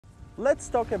let's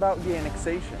talk about the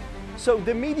annexation. So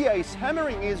the media is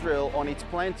hammering Israel on its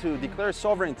plan to declare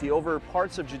sovereignty over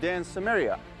parts of Judea and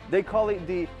Samaria. They call it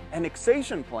the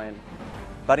annexation plan.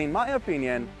 But in my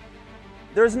opinion,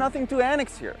 there's nothing to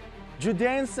annex here. Judea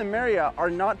and Samaria are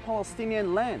not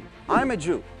Palestinian land. I'm a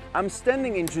Jew. I'm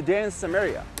standing in Judea and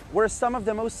Samaria, where some of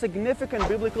the most significant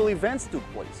biblical events took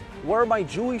place, where my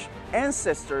Jewish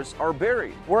ancestors are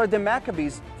buried, where the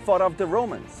Maccabees fought off the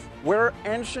Romans, where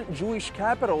ancient Jewish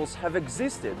capitals have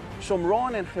existed,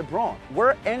 Shomron and Hebron,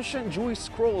 where ancient Jewish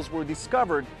scrolls were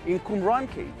discovered in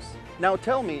Qumran caves. Now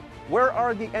tell me, where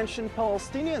are the ancient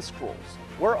Palestinian scrolls?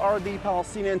 Where are the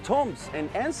Palestinian tombs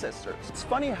and ancestors? It's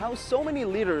funny how so many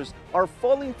leaders are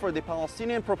falling for the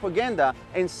Palestinian propaganda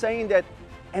and saying that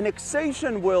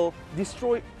annexation will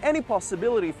destroy any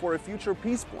possibility for a future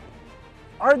peace plan.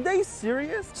 Are they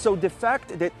serious? So the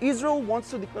fact that Israel wants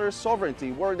to declare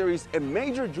sovereignty where there is a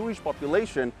major Jewish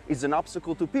population is an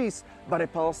obstacle to peace, but a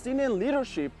Palestinian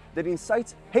leadership that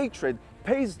incites hatred,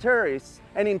 pays terrorists,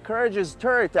 and encourages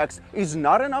terror attacks is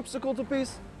not an obstacle to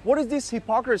peace? What is this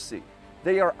hypocrisy?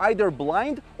 They are either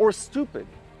blind or stupid.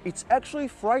 It's actually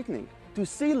frightening to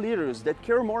see leaders that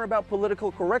care more about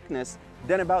political correctness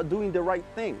than about doing the right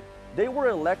thing. They were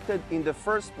elected in the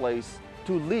first place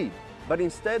to lead, but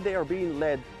instead they are being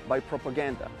led by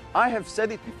propaganda. I have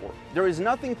said it before, there is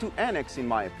nothing to annex in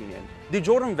my opinion. The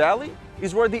Jordan Valley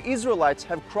is where the Israelites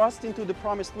have crossed into the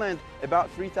Promised Land about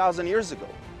 3,000 years ago.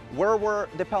 Where were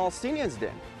the Palestinians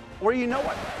then? Or you know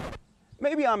what?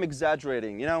 Maybe I'm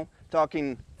exaggerating,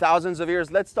 talking thousands of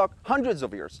years, let's talk hundreds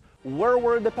of years. Where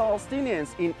were the Palestinians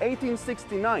in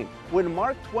 1869 when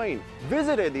Mark Twain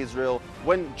visited Israel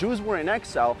when Jews were in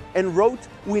exile and wrote,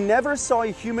 "We never saw a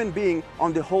human being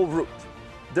on the whole route.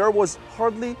 There was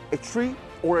hardly a tree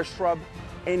or a shrub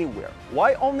anywhere."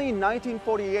 Why only in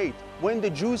 1948, when the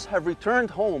Jews have returned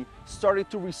home, started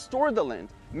to restore the land,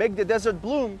 make the desert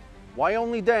bloom, why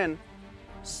only then,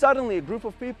 suddenly a group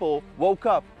of people woke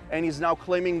up and is now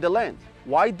claiming the land?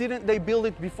 Why didn't they build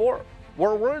it before?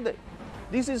 Where were they?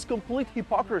 This is complete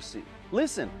hypocrisy.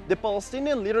 Listen, the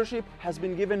Palestinian leadership has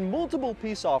been given multiple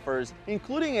peace offers,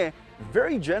 including a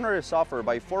very generous offer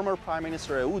by former Prime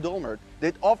Minister Ehud Olmert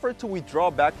that offered to withdraw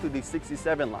back to the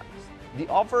 67 lines. The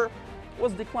offer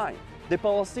was declined. The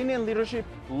Palestinian leadership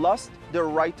lost their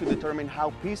right to determine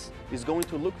how peace is going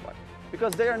to look like,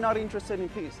 because they are not interested in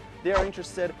peace. They are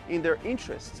interested in their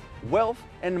interests, wealth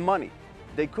and money.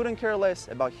 They couldn't care less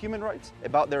about human rights,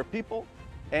 about their people,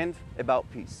 and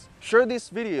about peace. Share this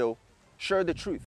video, share the truth.